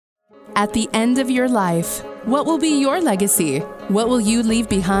At the end of your life, what will be your legacy? What will you leave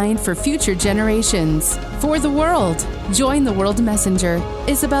behind for future generations? For the world, join the World Messenger,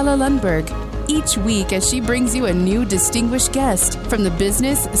 Isabella Lundberg, each week as she brings you a new distinguished guest from the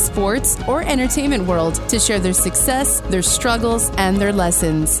business, sports, or entertainment world to share their success, their struggles, and their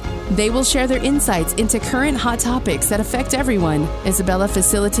lessons. They will share their insights into current hot topics that affect everyone. Isabella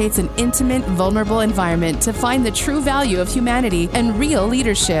facilitates an intimate, vulnerable environment to find the true value of humanity and real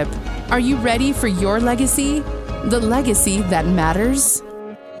leadership. Are you ready for your legacy? The legacy that matters?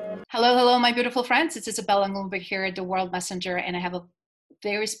 Hello, my beautiful friends. It's Isabella Lundberg here at the World Messenger, and I have a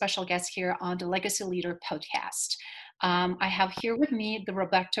very special guest here on the Legacy Leader podcast. I have here with me the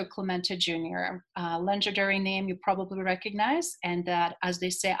Roberto Clemente Jr., legendary name you probably recognize, and that, as they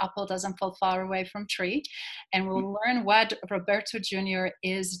say, apple doesn't fall far away from tree. And we'll learn what Roberto Jr.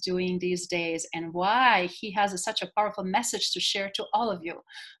 is doing these days and why he has such a powerful message to share to all of you.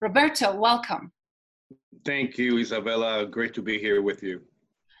 Roberto, welcome. Thank you, Isabella. Great to be here with you.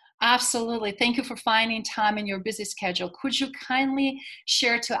 Absolutely. Thank you for finding time in your busy schedule. Could you kindly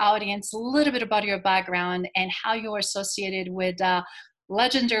share to our audience a little bit about your background and how you are associated with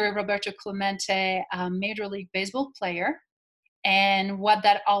legendary Roberto Clemente, Major League Baseball player, and what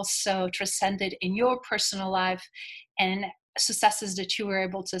that also transcended in your personal life and successes that you were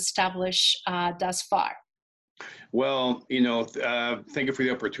able to establish thus far? Well, thank you for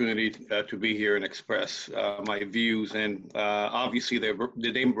the opportunity to be here and express my views. And obviously,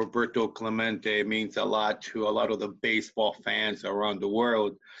 the name Roberto Clemente means a lot to a lot of the baseball fans around the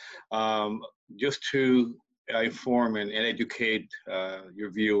world. Just to inform and educate your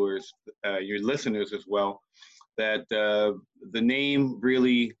viewers, your listeners as well, that the name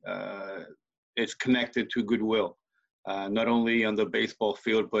really is connected to goodwill, not only on the baseball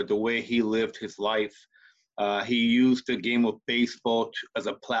field, but the way he lived his life. He used the game of baseball as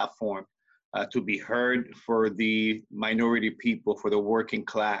a platform to be heard for the minority people, for the working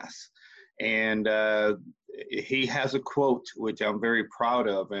class. And he has a quote, which I'm very proud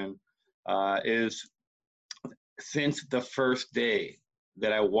of, and is, "Since the first day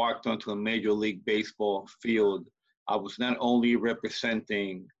that I walked onto a Major League Baseball field, I was not only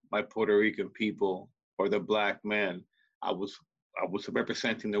representing my Puerto Rican people or the Black men, I was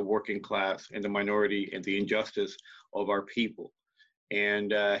representing the working class and the minority and the injustice of our people."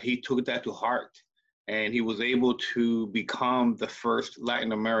 And he took that to heart, and he was able to become the first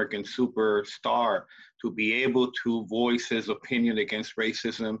Latin American superstar to be able to voice his opinion against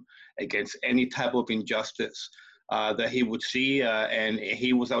racism, against any type of injustice that he would see, and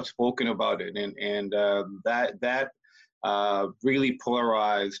he was outspoken about it. And that really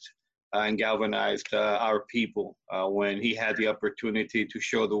polarized and galvanized our people when he had the opportunity to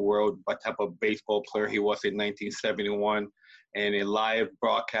show the world what type of baseball player he was in 1971. And in live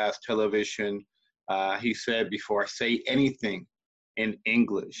broadcast television, he said, "Before I say anything in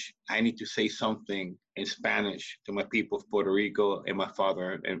English, I need to say something in Spanish to my people of Puerto Rico and my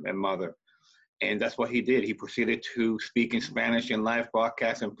father and mother." And that's what he did. He proceeded to speak in Spanish in live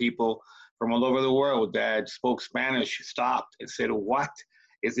broadcast, and people from all over the world that spoke Spanish stopped and said, "What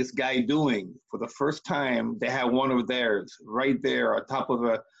is this guy doing?" For the first time, they had one of theirs right there on top of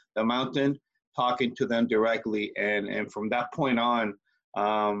the mountain talking to them directly. And from that point on,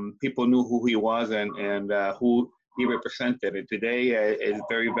 people knew who he was and who he represented. And today is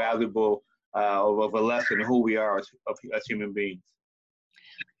very valuable of a lesson who we are as human beings.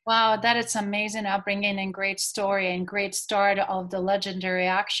 Wow, that is amazing upbringing and great story and great start of the legendary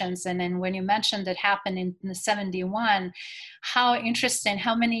actions. And then when you mentioned it happened in the 71, how interesting,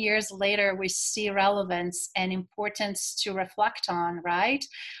 how many years later we see relevance and importance to reflect on, right?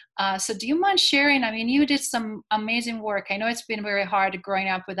 So do you mind sharing? I mean, you did some amazing work. I know it's been very hard growing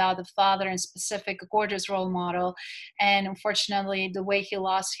up without a father and specific gorgeous role model. And unfortunately, the way he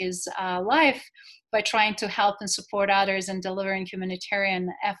lost his life by trying to help and support others and delivering humanitarian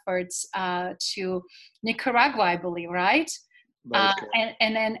efforts to Nicaragua, I believe, right?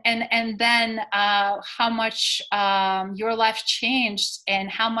 And then how much your life changed and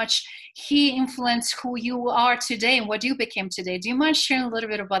how much he influenced who you are today and what you became today. Do you mind sharing a little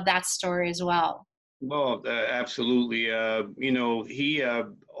bit about that story as well? Well, absolutely. He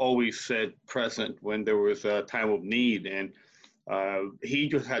always said present when there was a time of need, and he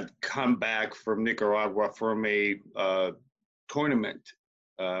just had come back from Nicaragua from a tournament.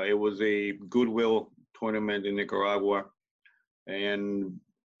 It was a goodwill tournament in Nicaragua, and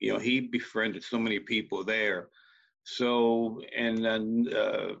he befriended so many people there. So, and then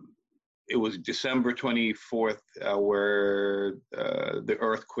it was December 24th where the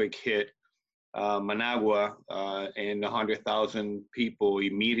earthquake hit, Managua, and 100,000 people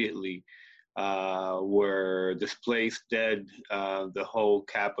immediately were displaced, dead. The whole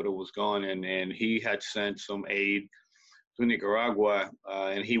capital was gone, and he had sent some aid to Nicaragua,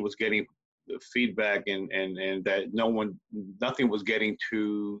 and he was getting the feedback and that nothing was getting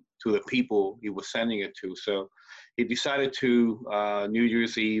to the people he was sending it to. So he decided to, New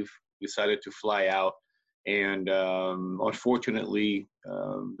Year's Eve, decided to fly out. And unfortunately,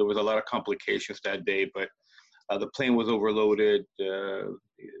 there was a lot of complications that day, but the plane was overloaded.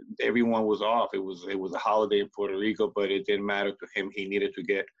 Everyone was off. It was a holiday in Puerto Rico, but it didn't matter to him. He needed to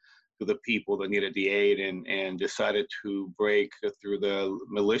get to the people that needed the aid, and decided to break through the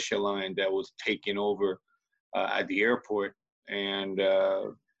militia line that was taking over at the airport. And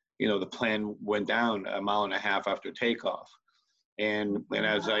the plane went down a mile and a half after takeoff. And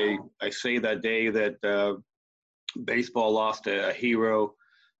as I say that day that baseball lost a hero,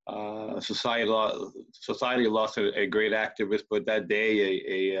 society lost a great activist, but that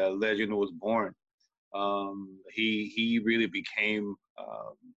day a legend was born. He really became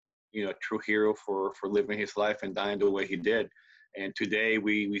a true hero for living his life and dying the way he did. And today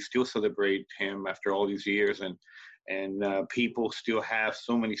we still celebrate him after all these years, and people still have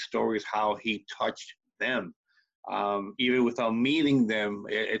so many stories how he touched them. Even without meeting them,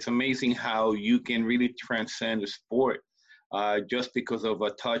 it's amazing how you can really transcend the sport just because of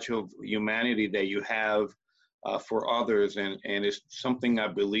a touch of humanity that you have for others. And it's something I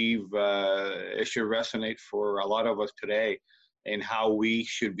believe it should resonate for a lot of us today, and how we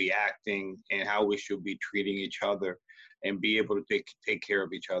should be acting and how we should be treating each other and be able to take care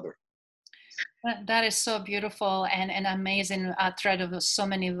of each other. That is so beautiful, and an amazing thread of so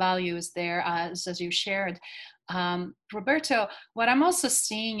many values there, as you shared. Roberto, what I'm also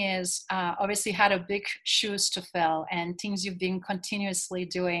seeing is obviously had a big shoes to fill, and things you've been continuously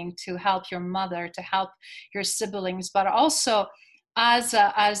doing to help your mother, to help your siblings, but also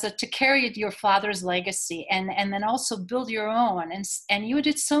to carry your father's legacy, and then also build your own. And you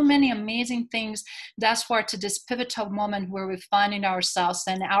did so many amazing things thus far to this pivotal moment where we're finding ourselves,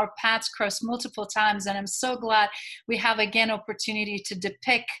 and our paths crossed multiple times. And I'm so glad we have again opportunity to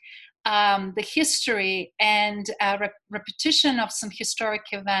depict the history and repetition of some historic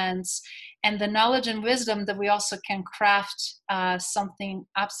events, and the knowledge and wisdom that we also can craft something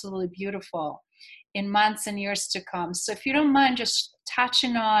absolutely beautiful in months and years to come. So if you don't mind just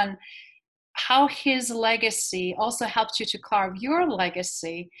touching on how his legacy also helped you to carve your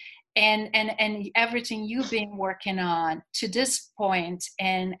legacy, and everything you've been working on to this point,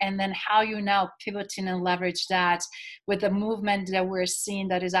 and then how you now pivoting and leverage that with the movement that we're seeing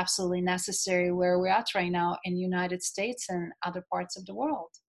that is absolutely necessary where we're at right now in the United States and other parts of the world.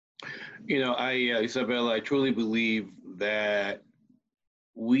 Isabella, I truly believe that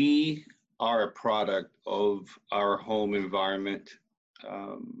we are a product of our home environment,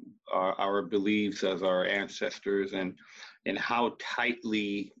 our beliefs as our ancestors, and how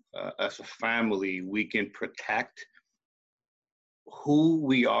tightly as a family we can protect who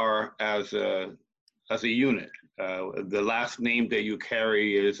we are as a unit. The last name that you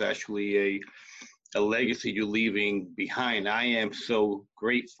carry is actually a legacy you're leaving behind. I am so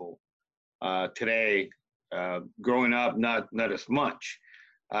grateful today, growing up, not as much,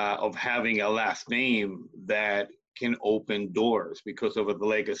 of having a last name that can open doors because of the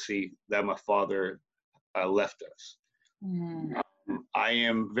legacy that my father left us. Mm. I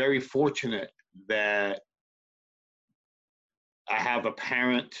am very fortunate that I have a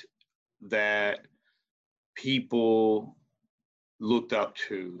parent that people looked up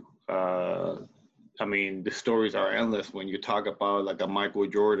to. I mean, the stories are endless when you talk about like a Michael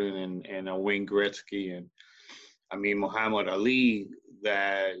Jordan and a Wayne Gretzky, and I mean, Muhammad Ali,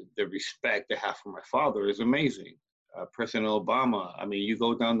 that the respect they have for my father is amazing. President Obama, I mean, you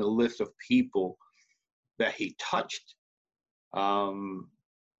go down the list of people that he touched,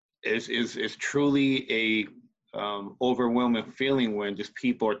 is truly a overwhelming feeling when just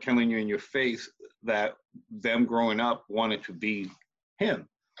people are telling you in your face that them growing up wanted to be him.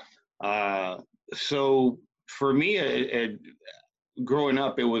 So for me, growing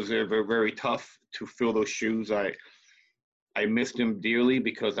up, it was very, very tough to fill those shoes. I missed him dearly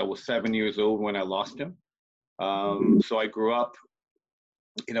because I was 7 years old when I lost him. So I grew up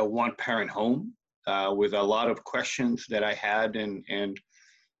in a one-parent home with a lot of questions that I had, and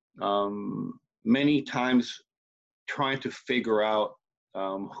many times trying to figure out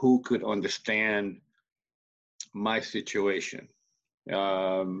who could understand my situation,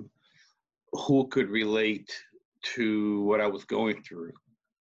 who could relate to what I was going through.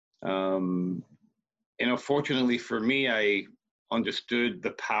 And unfortunately for me, I understood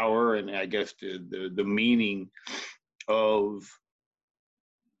the power and I guess the meaning of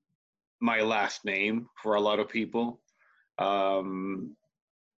my last name for a lot of people.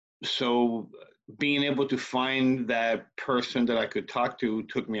 So being able to find that person that I could talk to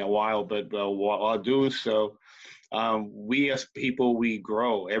took me a while, but while doing so, we as people, we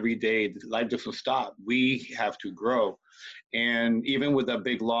grow every day. Life doesn't stop. We have to grow. And even with a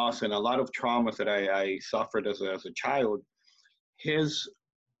big loss and a lot of traumas that I suffered as a child, his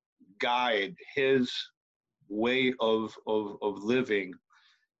guide, his way of living,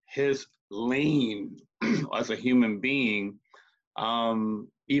 his lane as a human being,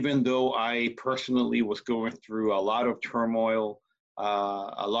 even though I personally was going through a lot of turmoil,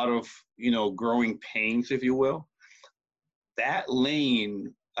 a lot of, growing pains, if you will, that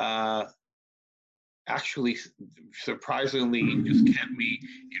lane actually surprisingly just kept me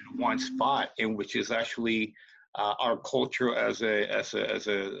in one spot, in which is actually our culture as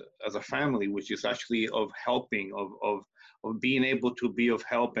a family, which is actually of helping, of being able to be of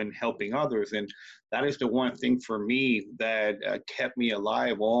help and helping others. And that is the one thing for me that kept me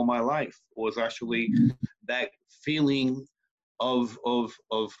alive all my life, was actually that feeling of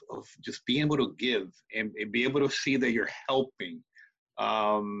just being able to give and be able to see that you're helping.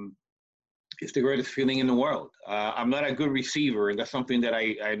 It's the greatest feeling in the world. I'm not a good receiver, and that's something that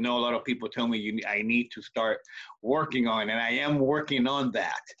I know a lot of people tell me I need to start working on, and I am working on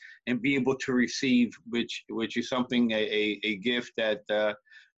that, and be able to receive, which is something, a gift that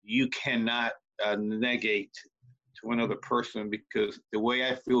you cannot negate to another person, because the way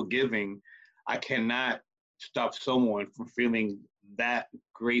I feel giving, I cannot stop someone from feeling that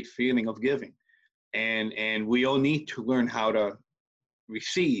great feeling of giving. And we all need to learn how to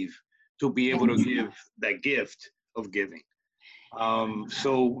receive to be able to give that gift of giving.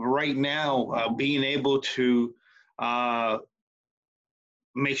 So right now, being able to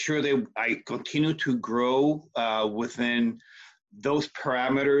make sure that I continue to grow within those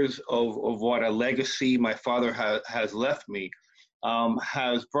parameters of what a legacy my father has left me,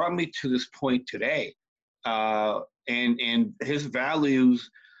 has brought me to this point today. And his values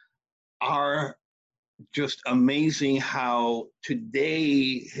are just amazing, how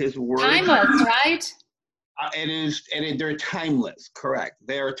today his words timeless, right? They're timeless. Correct,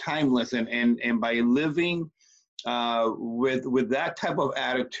 they are timeless, and by living with that type of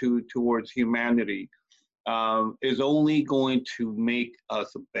attitude towards humanity, is only going to make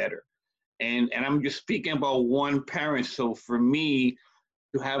us better. And I'm just speaking about one parent. So for me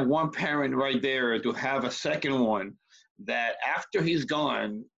to have one parent right there, to have a second one, that after he's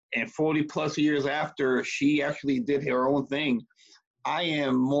gone, and 40 plus years after she actually did her own thing, I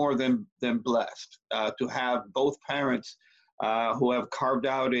am more than blessed to have both parents who have carved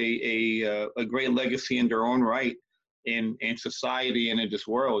out a great legacy in their own right in society and in this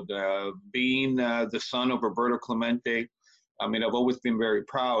world. Being the son of Roberto Clemente, I mean, I've always been very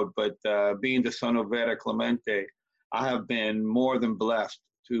proud, but being the son of Vera Clemente, I have been more than blessed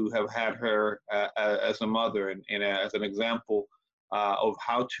to have had her as a mother and as an example of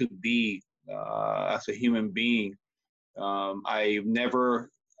how to be as a human being.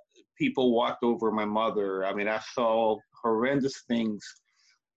 People walked over my mother. I mean, I saw horrendous things,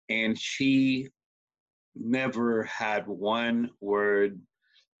 and she never had one word,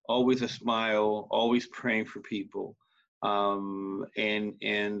 always a smile, always praying for people. And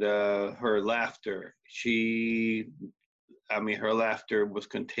her laughter, her laughter was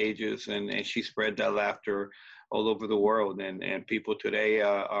contagious, and she spread that laughter all over the world. And people today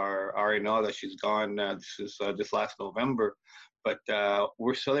are in awe that she's gone. This last November, but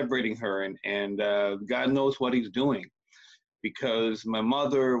we're celebrating her, and God knows what He's doing, because my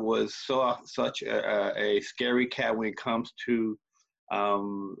mother was such a scary cat when it comes to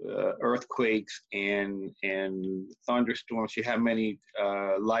earthquakes and thunderstorms. She had many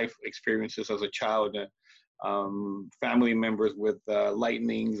life experiences as a child. Family members with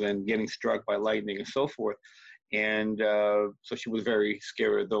lightnings and getting struck by lightning and so forth. And so she was very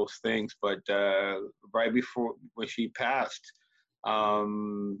scared of those things. But right before, when she passed,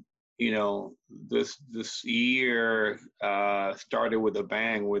 this year started with a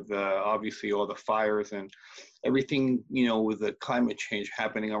bang, with obviously all the fires and everything, with the climate change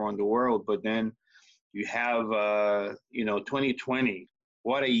happening around the world. But then you have, 2020,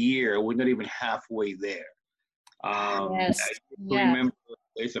 what a year. We're not even halfway there. Yes. I remember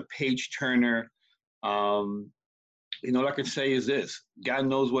it's a page turner. All I can say is this: God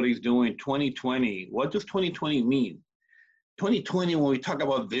knows what He's doing. 2020. What does 2020 mean? 2020, when we talk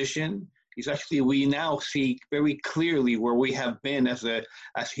about vision, is actually we now see very clearly where we have been as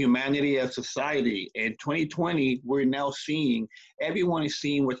humanity, as society. In 2020, we're now seeing, everyone is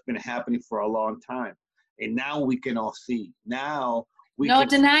seeing what's been happening for a long time. And now we can all see. Now we no can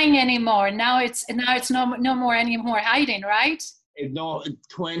denying anymore. Now it's no more hiding, right? No,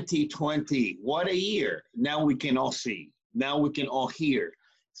 2020, what a year. Now we can all see. Now we can all hear.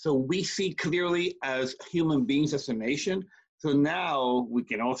 So we see clearly as human beings, as a nation. So now we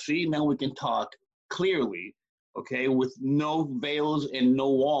can all see, now we can talk clearly, okay, with no veils and no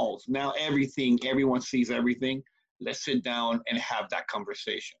walls. Now everyone sees everything. Let's sit down and have that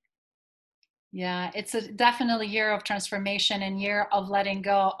conversation. Yeah, it's definitely year of transformation and year of letting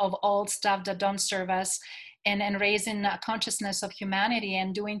go of old stuff that don't serve us, and raising consciousness of humanity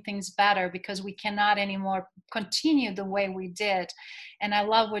and doing things better, because we cannot anymore continue the way we did. And I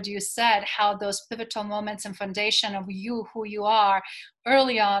love what you said, how those pivotal moments and foundation of you, who you are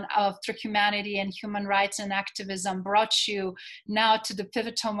early on through humanity and human rights and activism brought you now to the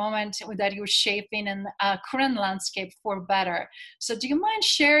pivotal moment that you're shaping in current landscape for better. So do you mind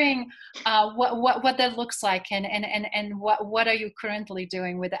sharing what that looks like, and what are you currently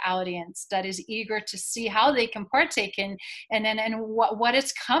doing with the audience that is eager to see how they can partake in, and what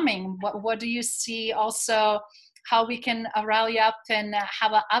is coming? What do you see also, how we can rally up and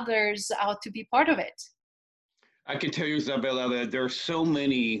have others to be part of it? I can tell you, Isabella, that there are so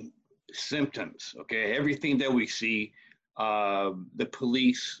many symptoms, okay? Everything that we see, the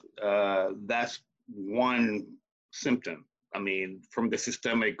police, that's one symptom. I mean, from the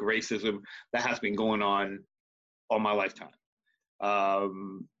systemic racism that has been going on all my lifetime.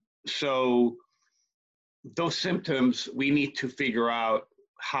 So those symptoms, we need to figure out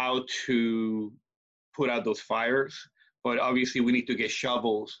how to put out those fires, but obviously we need to get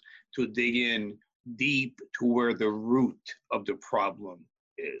shovels to dig in deep to where the root of the problem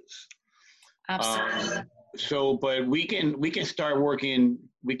is. Absolutely. But we can start working.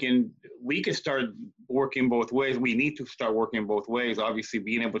 We can start working both ways. We need to start working both ways. Obviously,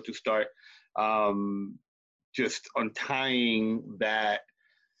 being able to start just untying that.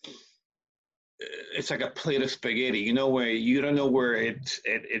 It's like a plate of spaghetti, you know, where you don't know where it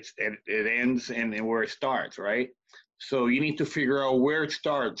ends and where it starts, right? So you need to figure out where it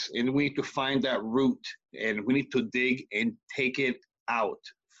starts, and we need to find that root, and we need to dig and take it out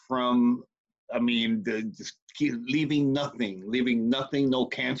from, I mean, just leaving nothing, no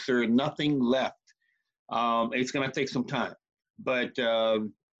cancer, nothing left. It's going to take some time, but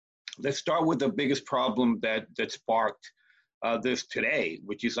let's start with the biggest problem that sparked this today,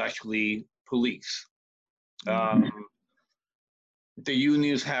 which is actually police. The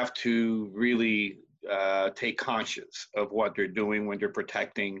unions have to really take conscience of what they're doing when they're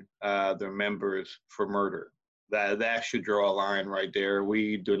protecting their members for murder. That should draw a line right there.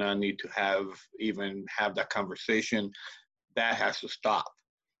 We do not need to even have that conversation. That has to stop.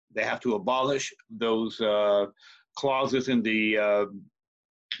 They have to abolish those clauses in the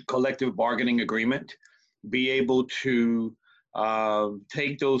collective bargaining agreement, be able to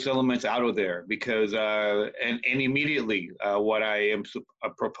take those elements out of there, because and immediately what I am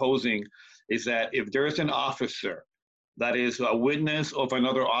proposing is that if there is an officer that is a witness of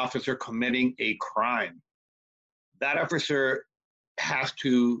another officer committing a crime, that officer has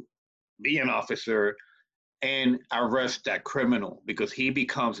to be an officer and arrest that criminal, because he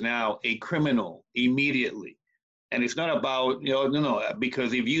becomes now a criminal immediately. And it's not about, no,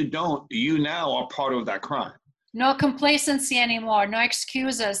 because if you don't, you now are part of that crime. No complacency anymore, no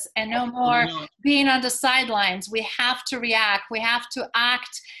excuses, and no more being on the sidelines. We have to react. We have to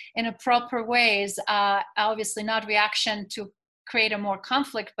act in a proper ways. Obviously not reaction to create a more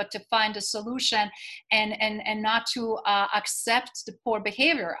conflict, but to find a solution and not to accept the poor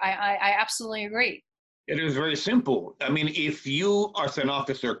behavior. I absolutely agree. It is very simple. I mean, if you as an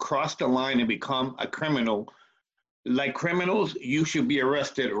officer cross the line and become a criminal, like criminals, you should be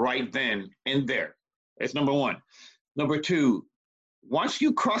arrested right then and there. That's number one. Number two, once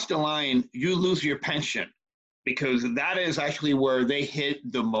you cross the line, you lose your pension, because that is actually where they hit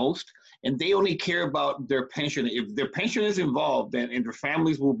the most, and they only care about their pension. If their pension is involved, then and their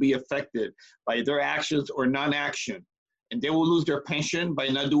families will be affected by their actions or non-action, and they will lose their pension by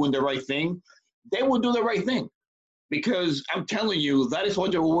not doing the right thing. They will do the right thing, because I'm telling you, that is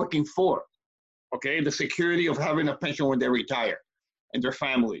what they're working for. Okay, the security of having a pension when they retire, and their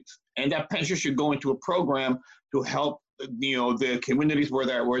families. And that pension should go into a program to help, the communities where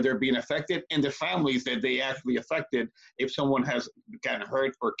they're being affected, and the families that they actually affected if someone has gotten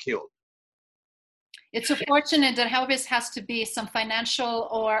hurt or killed. It's unfortunate that always has to be some financial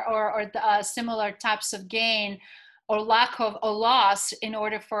or similar types of gain or lack of a loss in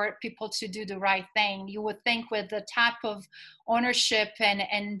order for people to do the right thing. You would think with the type of ownership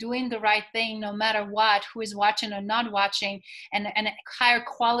and doing the right thing, no matter what, who is watching or not watching, and a higher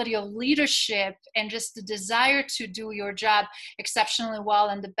quality of leadership and just the desire to do your job exceptionally well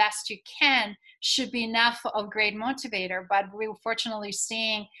and the best you can should be enough of great motivator. But we're fortunately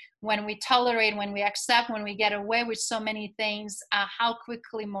seeing when we tolerate, when we accept, when we get away with so many things, how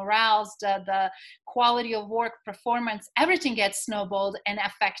quickly morals, the quality of work, performance, everything gets snowballed and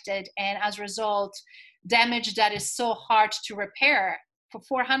affected. And as a result, damage that is so hard to repair for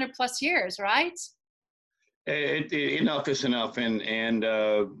 400 plus years, right? Enough is enough. And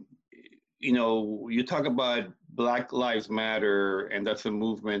you know, you talk about Black Lives Matter, and that's a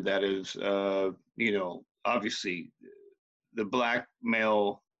movement that is, you know, obviously the Black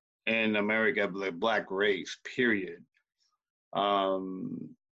male in America, the Black race, period,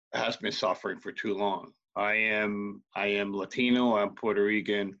 has been suffering for too long. I am Latino, I'm Puerto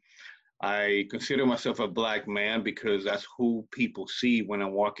Rican. I consider myself a Black man because that's who people see when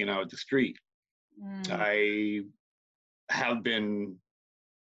I'm walking out the street. I have been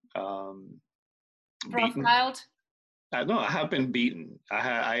profiled. No, I have been beaten.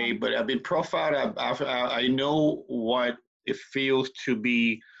 But I've been profiled. I know what it feels to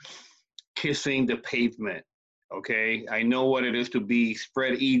be kissing the pavement. Okay, I know what it is to be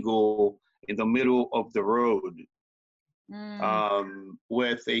spread eagle in the middle of the road,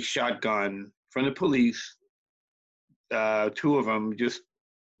 with a shotgun from the police, 2 of them, just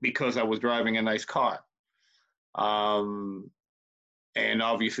because I was driving a nice car. And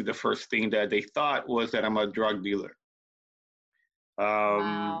obviously the first thing that they thought was that I'm a drug dealer.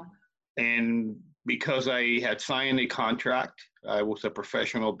 Wow. And because I had signed a contract, I was a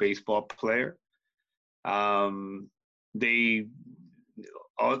professional baseball player. They,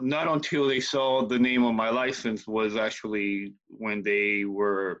 not until they saw the name on my license was actually when they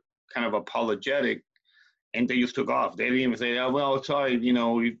were kind of apologetic, and they just took off. They didn't even say, oh, well, sorry, you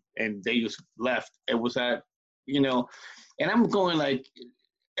know, and they just left. It was that, you know, and I'm going like,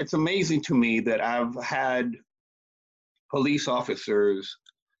 it's amazing to me that I've had police officers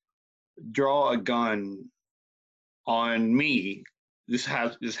draw a gun on me. This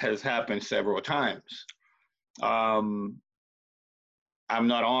has happened several times. I'm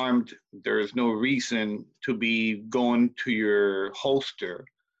not armed. There is no reason to be going to your holster.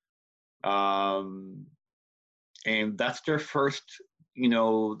 And that's their first, you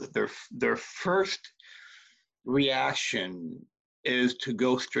know, their first reaction is to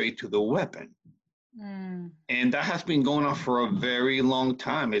go straight to the weapon. And that has been going on for a very long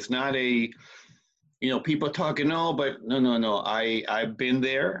time. It's not a, you know, people talking, no, but no. I've been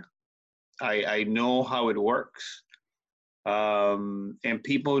there. I know how it works. And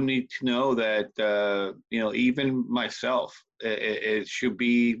people need to know that, you know, even myself, it should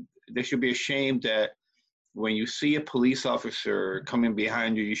be, they should be ashamed that when you see a police officer coming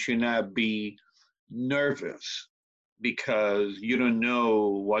behind you, you should not be nervous because you don't know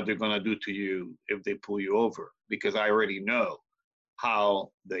what they're going to do to you if they pull you over, because I already know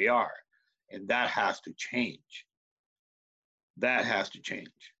how they are. And that has to change. That has to change.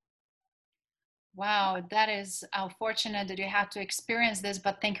 Wow, that is unfortunate that you have to experience this,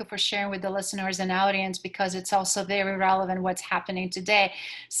 but thank you for sharing with the listeners and audience, because it's also very relevant what's happening today.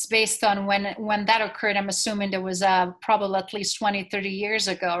 It's based on when that occurred. I'm assuming there was probably at least 20, 30 years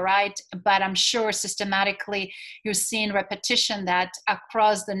ago, right? But I'm sure systematically you're seeing repetition that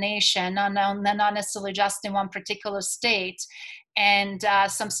across the nation, not necessarily just in one particular state. And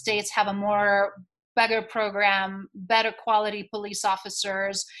some states have a more better program, better quality police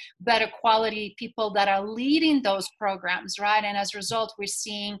officers, better quality people that are leading those programs, right? And as a result, we're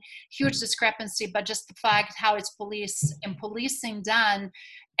seeing huge discrepancy, but just the fact how it's policing done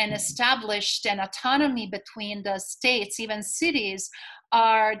and established an autonomy between the states, even cities,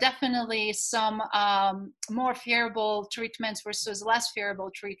 are definitely some more favorable treatments versus less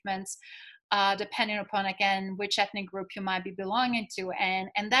favorable treatments, depending upon, again, which ethnic group you might be belonging to. And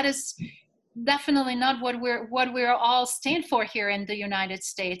that is definitely not what we're all stand for here in the United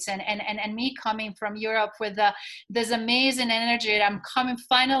States. And me coming from Europe with this amazing energy that I'm coming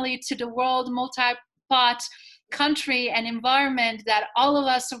finally to the world multi-pot country and environment that all of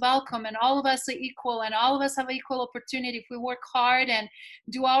us are welcome and all of us are equal and all of us have equal opportunity if we work hard and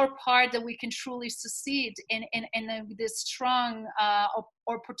do our part, that we can truly succeed in this strong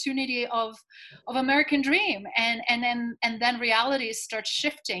opportunity of American dream. And then reality starts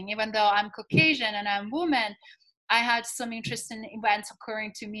shifting. Even though I'm Caucasian and I'm woman, I had some interesting events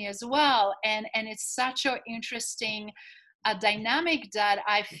occurring to me as well. And it's such an interesting a dynamic that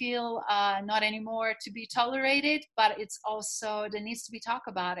I feel not anymore to be tolerated, but it's also, there needs to be talk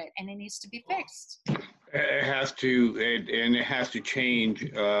about it and it needs to be fixed. It has to, and it has to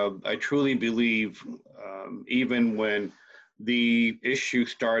change. I truly believe, even when the issue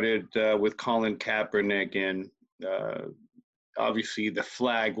started with Colin Kaepernick, and obviously the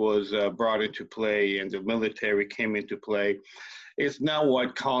flag was brought into play and the military came into play, it's not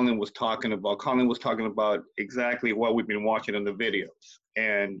what Colin was talking about. Colin was talking about exactly what we've been watching in the videos,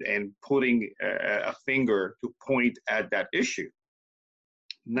 and putting a finger to point at that issue.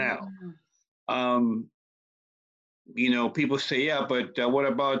 Now, you know, people say, yeah, but what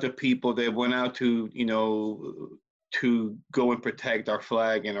about the people that went out to, you know, to go and protect our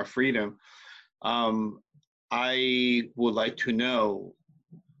flag and our freedom? I would like to know,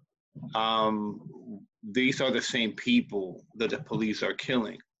 these are the same people that the police are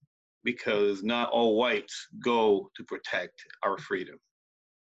killing, because not all whites go to protect our freedom.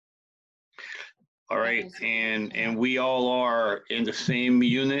 All right, and we all are in the same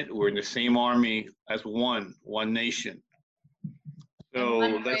unit. We're in the same army as one nation. So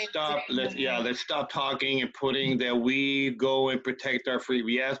let's stop talking and putting that we go and protect our freedom.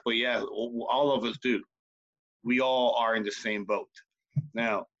 Yes, but yeah, all of us do. We all are in the same boat.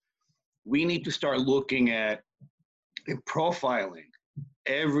 Now, we need to start looking at and profiling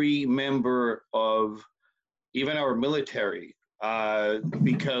every member of even our military,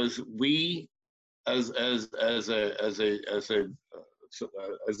 because we, as a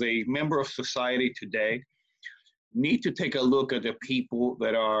member of society today, need to take a look at the people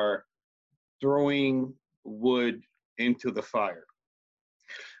that are throwing wood into the fire.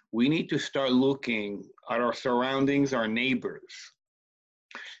 We need to start looking at our surroundings, our neighbors.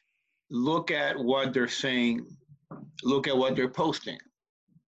 Look at what they're saying. Look at what they're posting.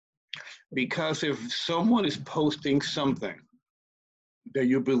 Because if someone is posting something that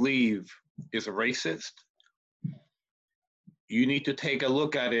you believe is racist, you need to take a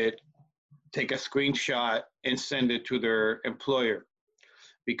look at it, take a screenshot, and send it to their employer.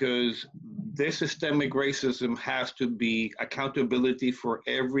 Because this systemic racism has to be accountability for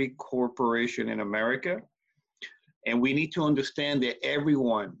every corporation in America. And we need to understand that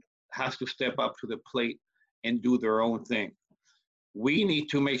everyone has to step up to the plate and do their own thing. We need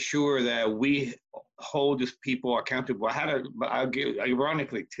to make sure that we hold these people accountable.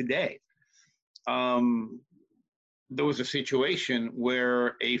 Ironically, today, there was a situation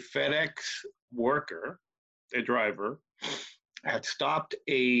where a FedEx worker, a driver, had stopped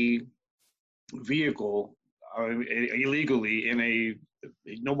a vehicle illegally in a,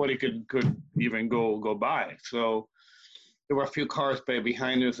 nobody could even go by. So there were a few cars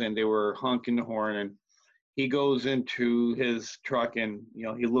behind us and they were honking the horn, and he goes into his truck and, you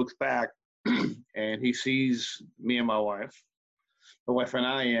know, he looks back and he sees me and my wife and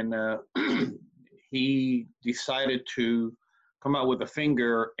I, and he decided to come out with a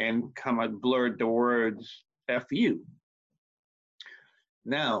finger and come out blurred the words F you.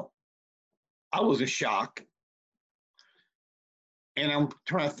 Now, I was in shock, and I'm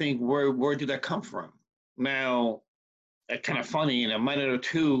trying to think, where did that come from? Now, it's kind of funny, in a minute or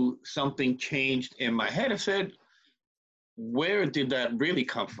two, something changed in my head. I said, where did that really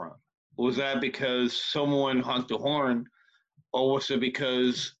come from? Was that because someone honked the horn, or was it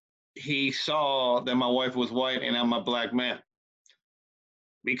because he saw that my wife was white and I'm a black man?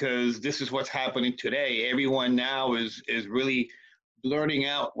 Because this is what's happening today. Everyone now is really blurting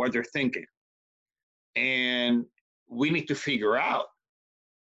out what they're thinking. And we need to figure out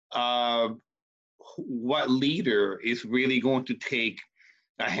what leader is really going to take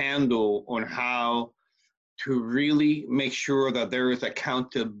a handle on how to really make sure that there is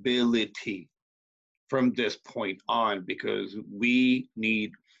accountability from this point on, because we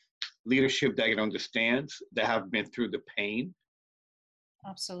need leadership that understands, that have been through the pain.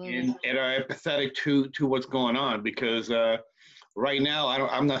 Absolutely. And are empathetic to what's going on, because right now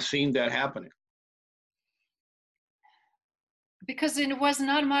I'm not seeing that happening. Because it was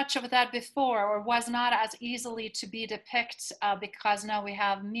not much of that before, or was not as easily to be depicted, because now we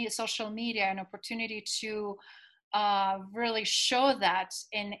have social media, an opportunity to really show that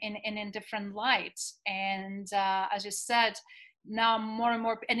in different lights. And as you said, now more and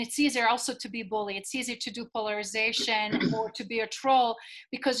more, and it's easier also to be bullied. It's easier to do polarization or to be a troll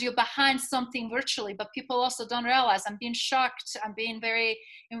because you're behind something virtually, but people also don't realize. I'm being shocked. I'm being very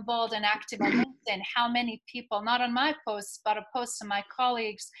involved and active on LinkedIn. How many people, not on my posts, but a post to my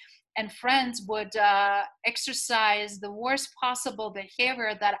colleagues, and friends would exercise the worst possible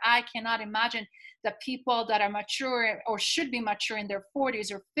behavior that I cannot imagine that people that are mature or should be mature in their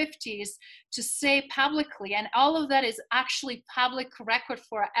 40s or 50s to say publicly. And all of that is actually public record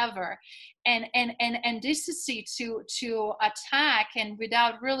forever. And decency to attack and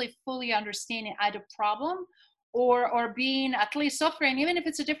without really fully understanding either problem or being at least offering, even if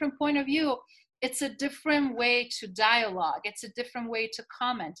it's a different point of view, it's a different way to dialogue. It's a different way to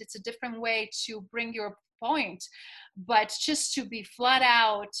comment. It's a different way to bring your point. But just to be flat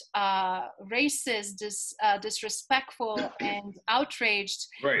out racist, disrespectful, and outraged.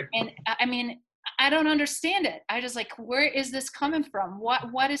 Right. And I mean, I don't understand it. I just like, where is this coming from?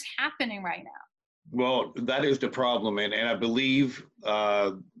 What is happening right now? Well, that is the problem. And I believe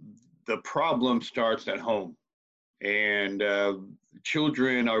the problem starts at home. And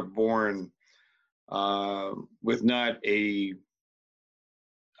children are born with not a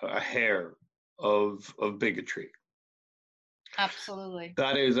hair of bigotry. Absolutely.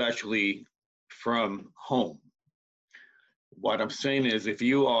 That is actually from home. What I'm saying is, if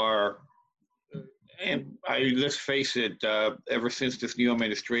you are, and let's face it, ever since this new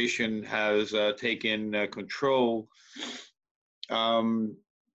administration has taken control,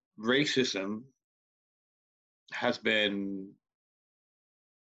 racism has been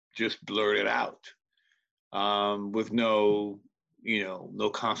just blurted out with no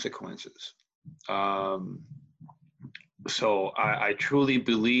consequences. So I truly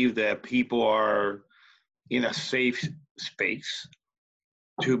believe that people are in a safe space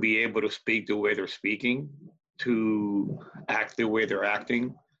to be able to speak the way they're speaking, to act the way they're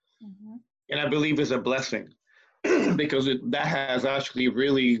acting. Mm-hmm. And I believe it's a blessing because that has actually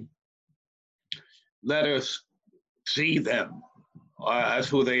really let us see them as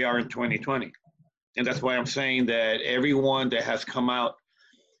who they are in 2020. And that's why I'm saying that everyone that has come out,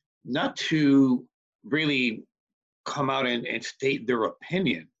 not to really come out and state their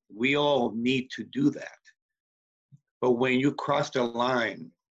opinion, we all need to do that. But when you cross the line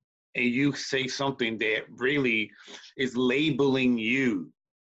and you say something that really is labeling you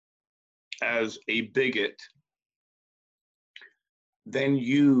as a bigot, then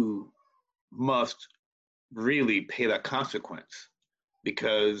you must really pay that consequence,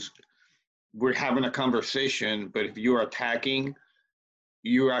 because we're having a conversation, but if you're attacking,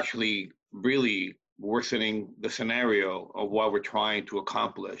 you're actually really worsening the scenario of what we're trying to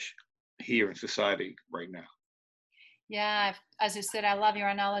accomplish here in society right now. Yeah, as you said, I love your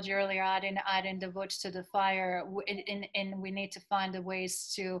analogy earlier, adding the wood to the fire, and we need to find the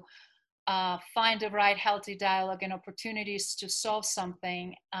ways to find the right healthy dialogue and opportunities to solve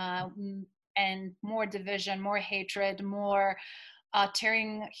something, and more division, more hatred, more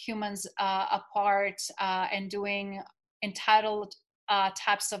tearing humans apart, and doing entitled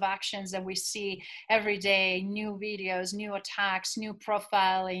types of actions that we see every day, new videos, new attacks, new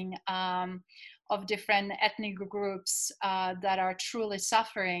profiling of different ethnic groups that are truly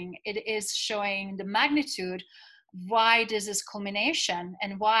suffering. It is showing the magnitude why this is culmination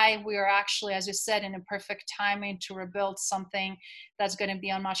and why we are actually, as you said, in a perfect timing to rebuild something that's going to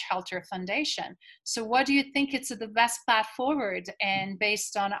be on much healthier foundation. So what do you think is the best path forward, and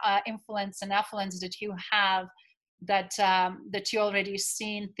based on influence and affluence that you have, that you already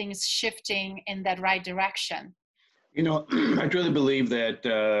seen things shifting in that right direction? You know, I truly believe that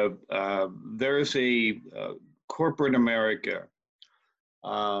there is a corporate America.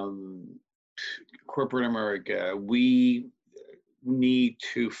 Corporate America, we need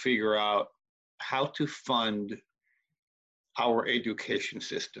to figure out how to fund our education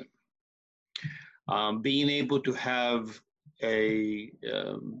system. Being able to have a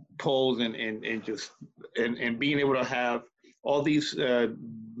polls and being able to have all these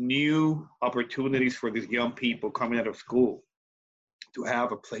new opportunities for these young people coming out of school to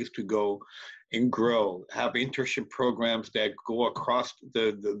have a place to go and grow, have internship programs that go across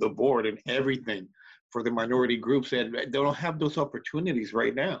the board and everything for the minority groups that don't have those opportunities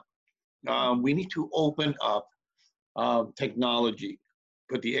right now. We need to open up technology,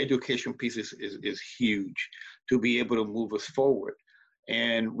 but the education piece is huge to be able to move us forward.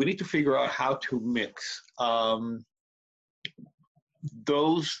 And we need to figure out how to mix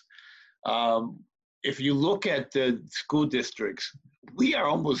those. If you look at the school districts, we are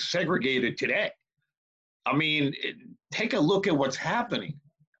almost segregated today. I mean, take a look at what's happening.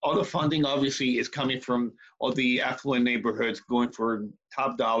 all the funding obviously is coming from all the affluent neighborhoods going for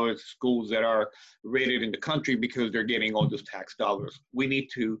top dollars, schools that are rated in the country because they're getting all those tax dollars. We need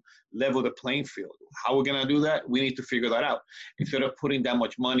to level the playing field. How we're gonna do that? We need to figure that out. Instead of putting that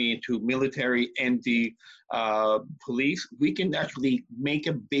much money into military and the police, we can actually make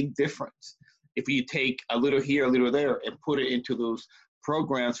a big difference. If you take a little here, a little there, and put it into those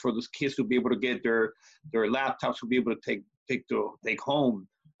programs for those kids to be able to get their laptops to be able to take home.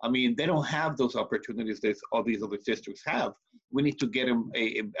 I mean, they don't have those opportunities that all these other districts have. We need to get them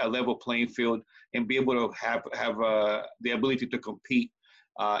a level playing field and be able to have the ability to compete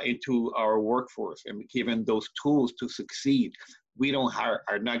into our workforce and given those tools to succeed. We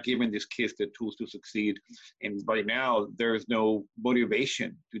are not giving these kids the tools to succeed. And right now, there's no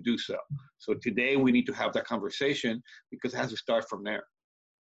motivation to do so. So today we need to have that conversation because it has to start from there.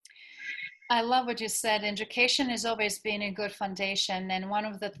 I love what you said. Education has always been a good foundation. And one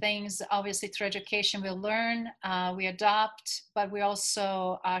of the things, obviously, through education, we learn, we adopt, but we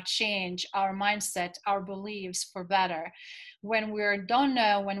also change our mindset, our beliefs for better. When we don't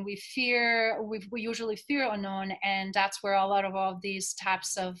know, when we fear, we usually fear unknown. And that's where a lot of all these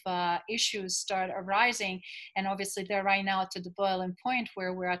types of issues start arising. And obviously, they're right now to the boiling point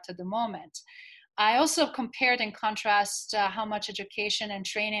where we're at the moment. I also compared and contrast how much education and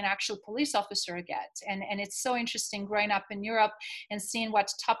training actual police officers get. And it's so interesting growing up in Europe and seeing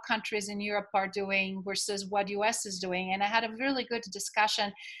what top countries in Europe are doing versus what US is doing. And I had a really good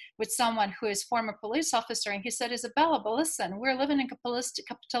discussion with someone who is former police officer. And he said, Isabella, but listen, we're living in a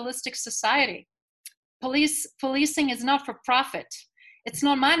capitalistic society. Policing is not for profit. It's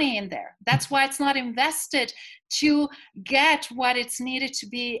not money in there. That's why it's not invested to get what it's needed to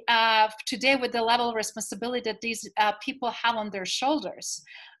be today with the level of responsibility that these people have on their shoulders.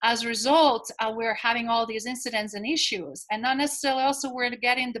 As a result, we're having all these incidents and issues, and not necessarily also we're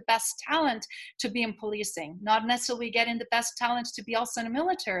getting the best talent to be in policing, not necessarily getting the best talent to be also in the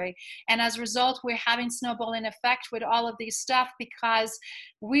military. And as a result, we're having snowballing effect with all of these stuff because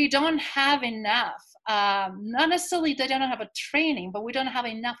we don't have enough, not necessarily they don't have a training, but we don't have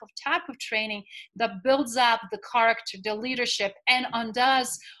enough of type of training that builds up the character, the leadership, and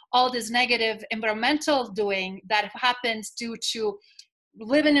undoes all this negative environmental doing that happens due to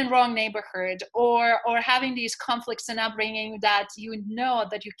living in wrong neighborhood or having these conflicts in upbringing that you know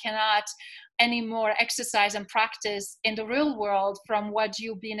that you cannot anymore exercise and practice in the real world from what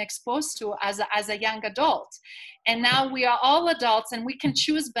you've been exposed to as a young adult. And now we are all adults and we can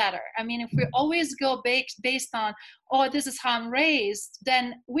choose better. I mean, if we always go based on, oh, this is how I'm raised,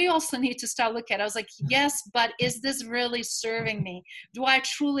 then we also need to start looking at it. I was like, yes, but is this really serving me? Do I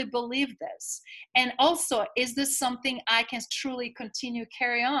truly believe this? And also, is this something I can truly continue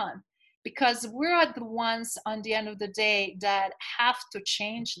carry on? Because we're the ones on the end of the day that have to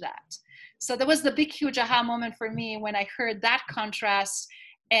change that. So that was the big, huge aha moment for me when I heard that contrast.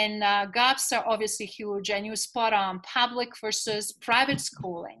 And gaps are obviously huge, and you spot on public versus private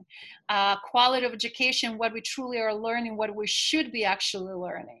schooling, quality of education, what we truly are learning, what we should be actually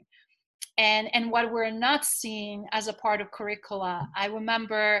learning, and what we're not seeing as a part of curricula. I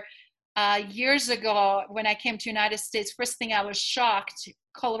remember years ago when I came to United States, first thing I was shocked,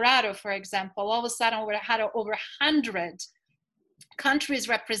 Colorado, for example, all of a sudden we had over 100 countries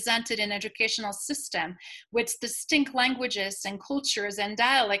represented in educational system with distinct languages and cultures and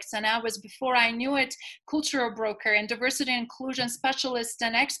dialects. And I was, before I knew it, cultural broker and diversity and inclusion specialist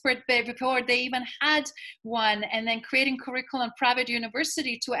and expert before they even had one, and then creating curriculum private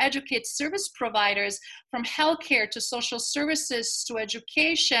university to educate service providers from healthcare to social services to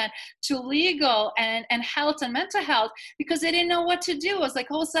education to legal and health and mental health, because they didn't know what to do. It was like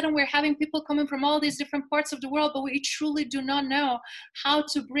all of a sudden we're having people coming from all these different parts of the world, but we truly do not know how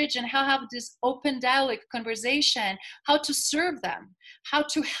to bridge and how have this open dialogue conversation, how to serve them, how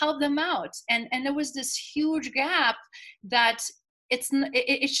to help them out. And there was this huge gap that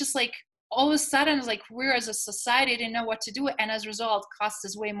it's just like all of a sudden it's like we're as a society didn't know what to do, and as a result cost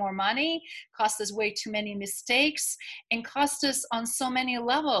us way more money, cost us way too many mistakes, and cost us on so many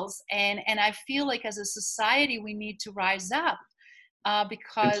levels. And I feel like as a society we need to rise up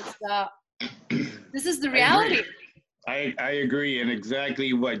because this is the reality. I agree, and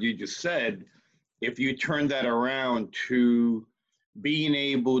exactly what you just said, if you turn that around to being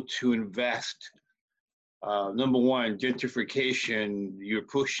able to invest, number one, gentrification, you're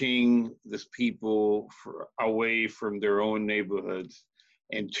pushing these people away from their own neighborhoods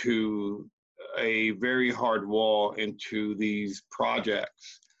into a very hard wall into these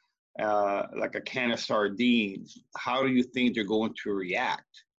projects, like a can of sardines. How do you think they're going to react?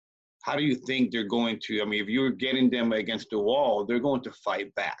 how do you think they're going to, I mean, if you're getting them against the wall, they're going to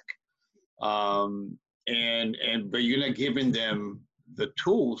fight back. But you're not giving them the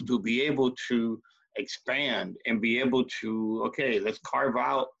tools to be able to expand and be able to, okay, let's carve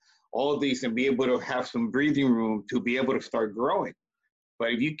out all of these and be able to have some breathing room to be able to start growing.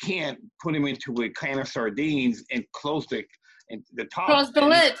 But if you can't put them into a can of sardines and close the top, close the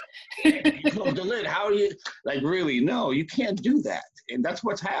lid. Close the lid. How do you, like, really? No, you can't do that, and that's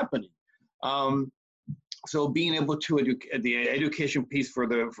what's happening. So being able to the education piece for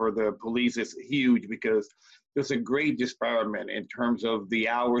the police is huge, because there's a great disparity in terms of the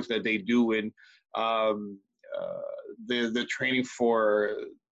hours that they do in the training for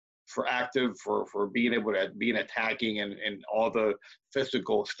active, for being able to be attacking and all the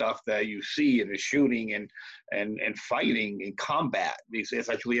physical stuff that you see in the shooting and fighting and combat. It's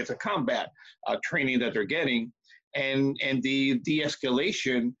actually, it's a combat training that they're getting, and the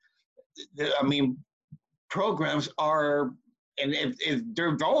de-escalation. I mean, programs are, and if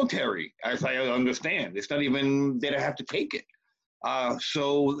they're voluntary, as I understand. It's not even, they don't have to take it.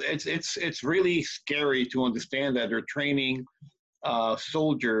 So it's really scary to understand that they're training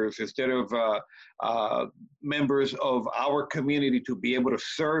soldiers instead of members of our community to be able to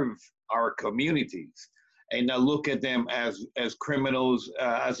serve our communities, and not look at them as criminals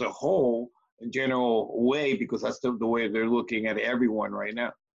as a whole, in general way, because that's the way they're looking at everyone right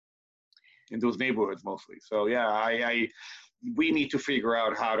now in those neighborhoods mostly. So yeah, we need to figure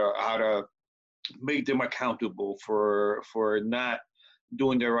out how to make them accountable for not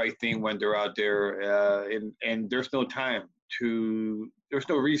doing the right thing when they're out there, and there's no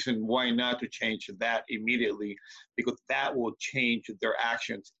reason why not to change that immediately, because that will change their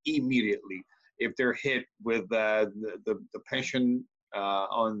actions immediately. If they're hit with the pension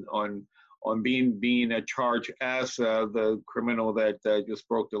on being charged as the criminal that just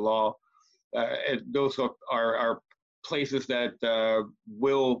broke the law, those are places that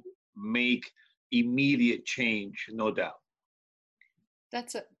will make immediate change, no doubt.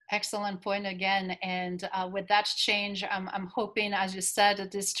 That's an excellent point again. And with that change, I'm hoping, as you said,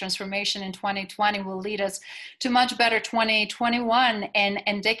 that this transformation in 2020 will lead us to much better 2021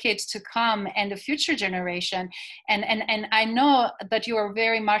 and decades to come, and the future generation. And I know that you are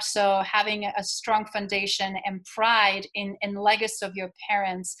very much so having a strong foundation and pride in legacy of your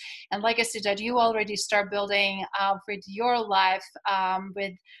parents, and legacy that you already start building with your life,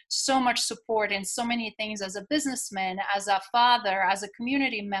 with so much support and so many things as a businessman, as a father, as a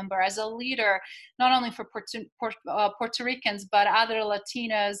community member, as a leader, not only for Puerto Ricans, but other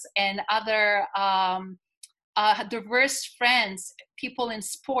Latinos and other diverse friends, people in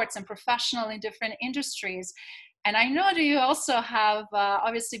sports and professional in different industries. And I know that you also have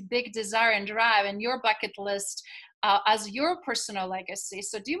obviously big desire and drive in your bucket list as your personal legacy.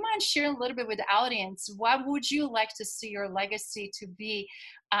 So do you mind sharing a little bit with the audience? What would you like to see your legacy to be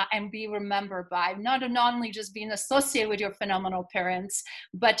and be remembered by? Not only just being associated with your phenomenal parents,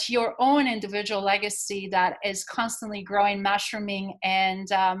 but your own individual legacy that is constantly growing, mushrooming, and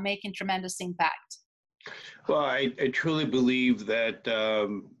making tremendous impact. Well, I truly believe that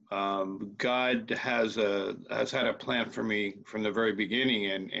God has had a plan for me from the very beginning,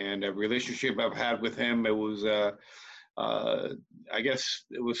 and a relationship I've had with Him. It was, I guess,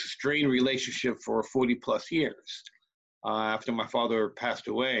 it was a strained relationship for 40 plus years after my father passed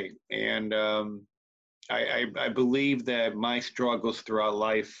away, and I believe that my struggles throughout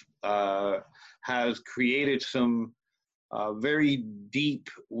life has created some very deep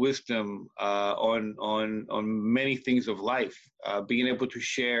wisdom on many things of life. Being able to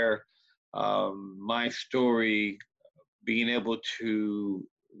share my story, being able to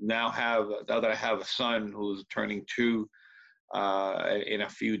now that I have a son who's turning 2 in a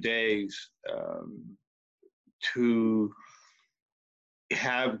few days, to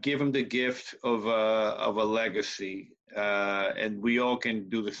give him the gift of a legacy, and we all can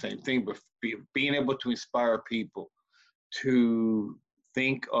do the same thing. But being able to inspire people to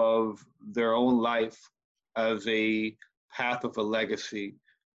think of their own life as a path of a legacy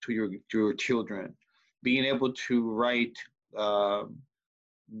to your children, being able to write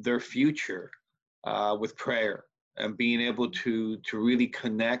their future with prayer, and being able to really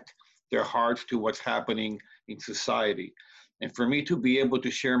connect their hearts to what's happening in society. And for me to be able to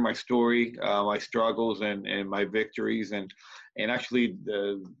share my story, my struggles and my victories, and actually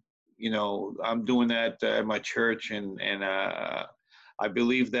I'm doing that at my church, and I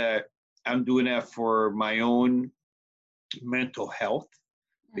believe that I'm doing that for my own mental health,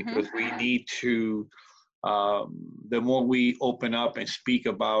 because we need to, the more we open up and speak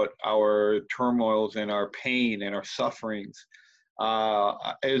about our turmoils and our pain and our sufferings,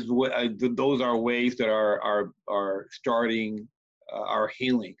 those are ways that are starting our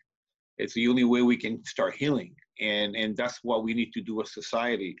healing. It's the only way we can start healing, and that's what we need to do as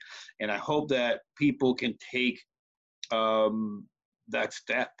society. And I hope that people can take that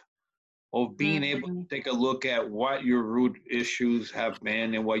step of being able to take a look at what your root issues have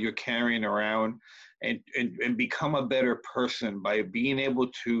been and what you're carrying around, and become a better person by being able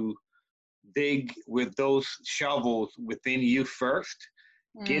to dig with those shovels within you first,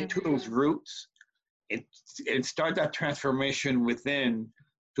 get to those roots, and start that transformation within,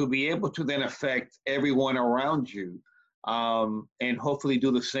 to be able to then affect everyone around you, and hopefully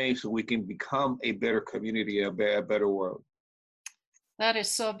do the same so we can become a better community, a better world. That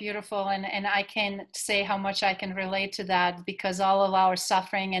is so beautiful. And I can say how much I can relate to that, because all of our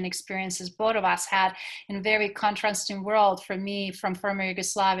suffering and experiences both of us had in very contrasting world. For me, from former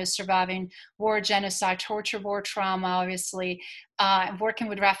Yugoslavia, surviving war, genocide, torture, war trauma, obviously, working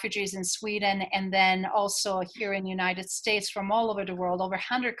with refugees in Sweden, and then also here in the United States from all over the world, over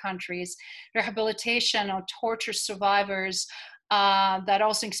 100 countries, rehabilitation of torture survivors, that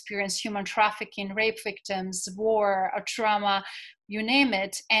also experience human trafficking, rape victims, war, trauma, you name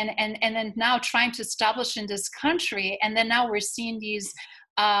it, and then now trying to establish in this country, and then now we're seeing these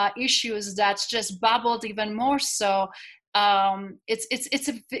issues that's just bubbled even more. So it's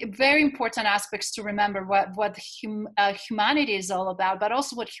a very important aspects to remember what humanity is all about, but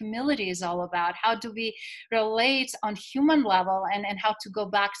also what humility is all about. How do we relate on human level, and how to go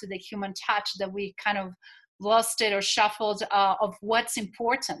back to the human touch that we kind of lost it or shuffled, of what's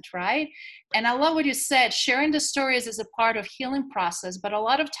important, right? And I love what you said, sharing the stories is a part of healing process, but a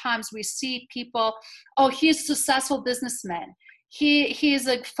lot of times we see people, oh, he's a successful businessman, he is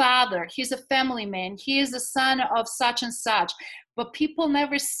a father, he's a family man, he is the son of such and such, but people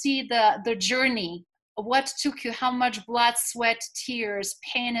never see the journey, what took you, how much blood, sweat, tears,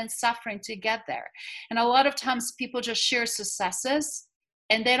 pain, and suffering to get there. And a lot of times people just share successes,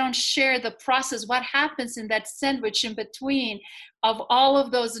 and they don't share the process, what happens in that sandwich in between of all of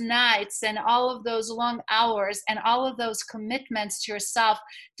those nights and all of those long hours and all of those commitments to yourself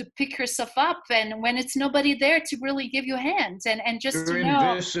to pick yourself up, and when it's nobody there to really give you hands, and just You're to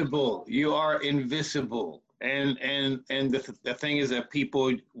know. invisible. You are invisible. And the thing is that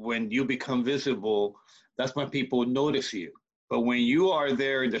people, when you become visible, that's when people notice you. But when you are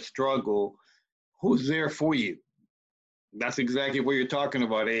there in the struggle, who's there for you? That's exactly what you're talking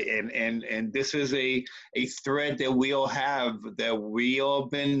about. And this is a thread that we all have, that we all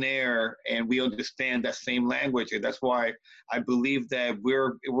been there, and we understand that same language. And that's why I believe that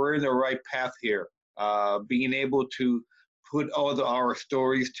we're in the right path here. Being able to put all our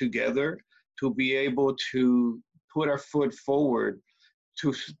stories together, to be able to put our foot forward,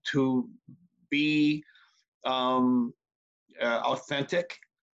 to be authentic,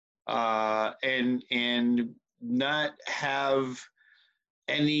 and not have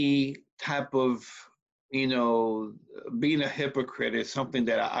any type of, being a hypocrite is something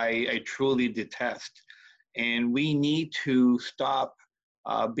that I truly detest. And we need to stop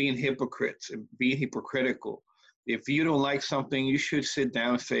being hypocrites and being hypocritical. If you don't like something, you should sit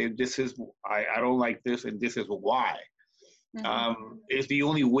down and say, I don't like this, and this is why. Mm-hmm. It's the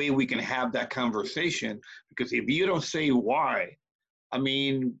only way we can have that conversation, because if you don't say why, I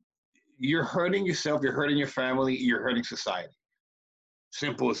mean, you're hurting yourself, you're hurting your family, you're hurting society.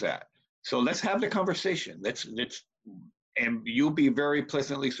 Simple as that. So let's have the conversation. Let's, and you'll be very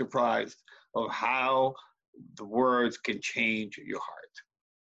pleasantly surprised of how the words can change your heart.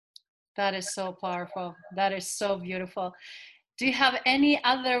 That is so powerful. That is so beautiful. Do you have any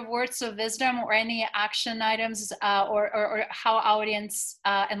other words of wisdom or any action items, or how audience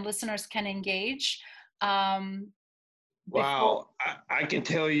and listeners can engage? Wow, I can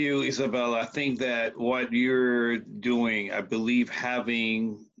tell you, Isabella, I think that what you're doing, I believe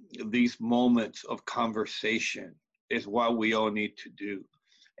having these moments of conversation is what we all need to do,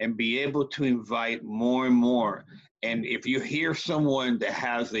 and be able to invite more and more. And if you hear someone that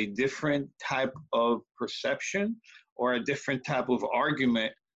has a different type of perception or a different type of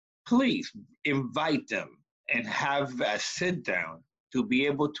argument, please invite them and have a sit down to be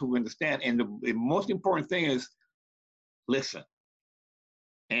able to understand. And the most important thing is, listen,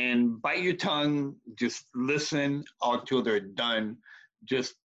 and bite your tongue. Just listen until they're done.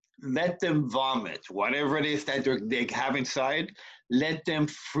 Just let them vomit whatever it is that they have inside. Let them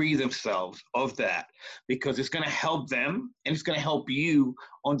free themselves of that, because it's going to help them and it's going to help you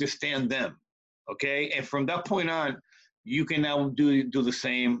understand them. Okay, and from that point on, you can now do the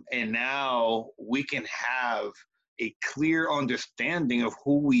same, and now we can have a clear understanding of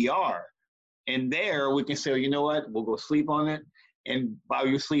who we are. And there we can say, you know what, we'll go sleep on it, And while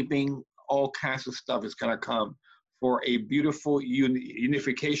you're sleeping, all kinds of stuff is going to come for a beautiful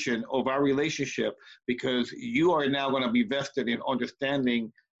unification of our relationship, because you are now going to be vested in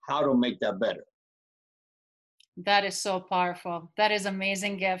understanding how to make that better. That is so powerful. That is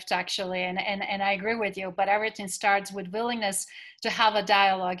amazing gift, actually. And I agree with you, but everything starts with willingness to have a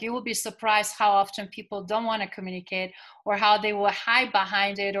dialogue. You will be surprised how often people don't want to communicate, or how they will hide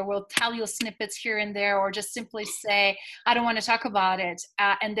behind it, or will tell you snippets here and there, or just simply say, I don't want to talk about it.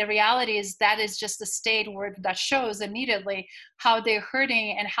 And the reality is that is just a state where that shows immediately how they're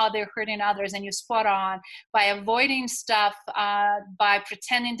hurting and how they're hurting others. And you spot on, by avoiding stuff, by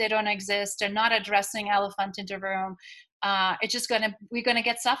pretending they don't exist and not addressing elephant in the room, it's just we're gonna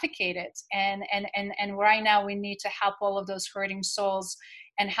get suffocated. And right now we need to help all of those hurting souls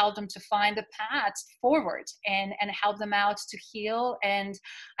and help them to find the path forward, and help them out to heal. And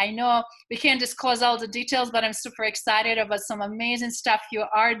I know we can't disclose all the details, but I'm super excited about some amazing stuff you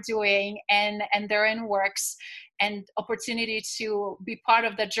are doing, and they're in works, and opportunity to be part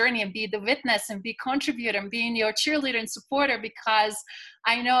of the journey and be the witness and be contributor and being your cheerleader and supporter, because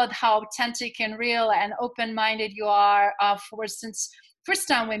I know how authentic and real and open-minded you are since first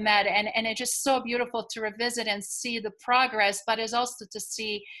time we met. And it's just so beautiful to revisit and see the progress, but it's also to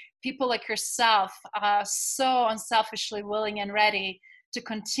see people like yourself so unselfishly willing and ready to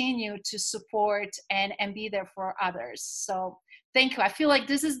continue to support and be there for others. So thank you. I feel like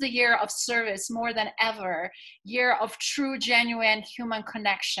this is the year of service more than ever, year of true, genuine human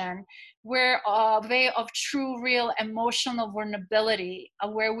connection, where a way of true, real emotional vulnerability,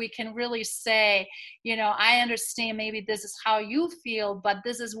 where we can really say, you know, I understand maybe this is how you feel, but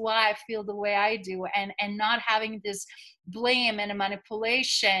this is why I feel the way I do, and not having this blame and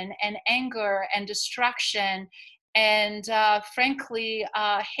manipulation and anger and destruction and frankly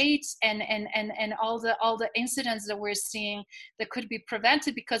hate and all the incidents that we're seeing that could be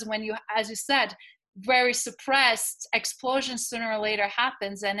prevented. Because when you, as you said, very suppressed, explosion sooner or later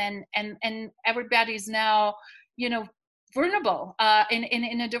happens, and everybody's now, you know, vulnerable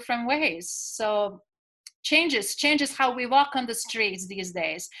in a different ways. So changes how we walk on the streets these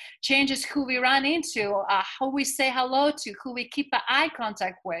days, changes who we run into, how we say hello to, who we keep eye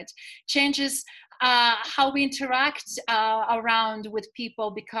contact with, changes how we interact around with people,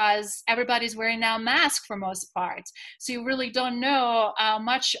 because everybody's wearing now masks for most part, so you really don't know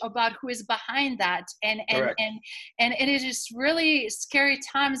much about who is behind that, and it is just really scary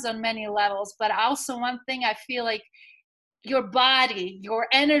times on many levels. But also one thing I feel like your body, your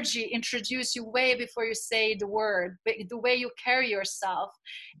energy introduce you way before you say the word, the way you carry yourself,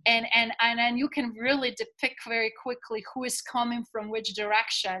 and you can really depict very quickly who is coming from which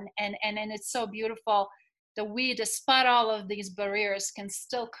direction, and it's so beautiful that we, despite all of these barriers, can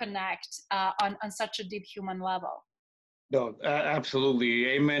still connect on such a deep human level. No, absolutely,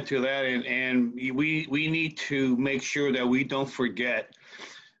 amen to that, and we need to make sure that we don't forget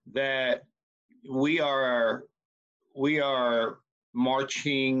that we are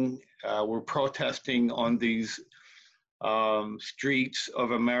marching, we're protesting on these streets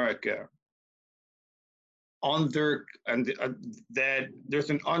of America. That there's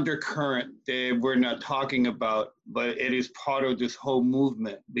an undercurrent that we're not talking about, but it is part of this whole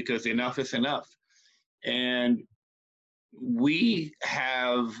movement, because enough is enough. And we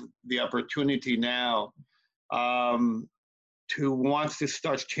have the opportunity now to, once this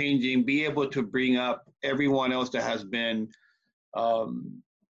starts changing, be able to bring up everyone else that has been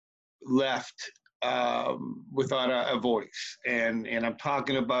left without a voice. And I'm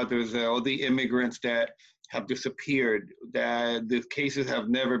talking about, there's all the immigrants that have disappeared, that the cases have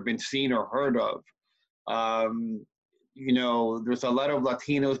never been seen or heard of. You know, there's a lot of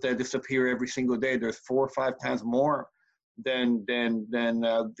Latinos that disappear every single day. There's 4 or 5 times more than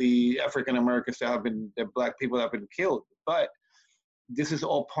the African Americans that have been, the Black people that have been killed. But this is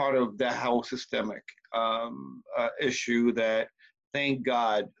all part of that whole systemic issue that, thank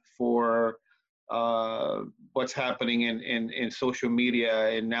God for what's happening in social media,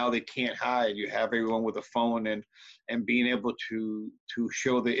 and now they can't hide. You have everyone with a phone and being able to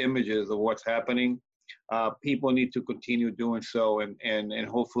show the images of what's happening. People need to continue doing so, and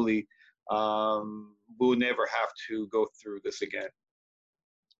hopefully we'll never have to go through this again.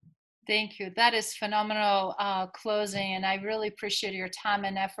 Thank you. That is phenomenal closing, and I really appreciate your time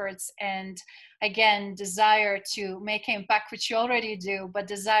and efforts, and again, desire to make impact, which you already do, but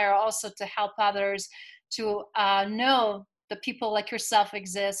desire also to help others to know that people like yourself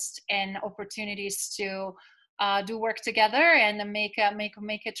exist, and opportunities to do work together and make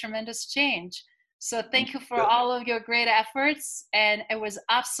a tremendous change. So thank you for all of your great efforts, and it was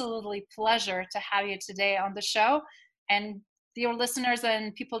absolutely a pleasure to have you today on the show. And dear listeners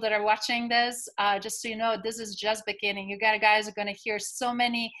and people that are watching this, just so you know, this is just beginning. You guys are going to hear so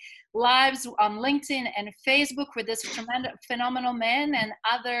many lives on LinkedIn and Facebook with this tremendous, phenomenal man and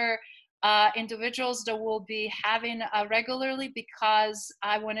other individuals that we'll be having regularly, because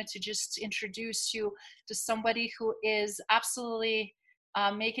I wanted to just introduce you to somebody who is absolutely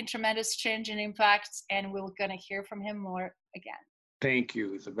making tremendous change and impact, and we're going to hear from him more again. Thank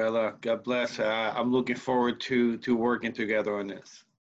you, Isabella. God bless. I'm looking forward to working together on this.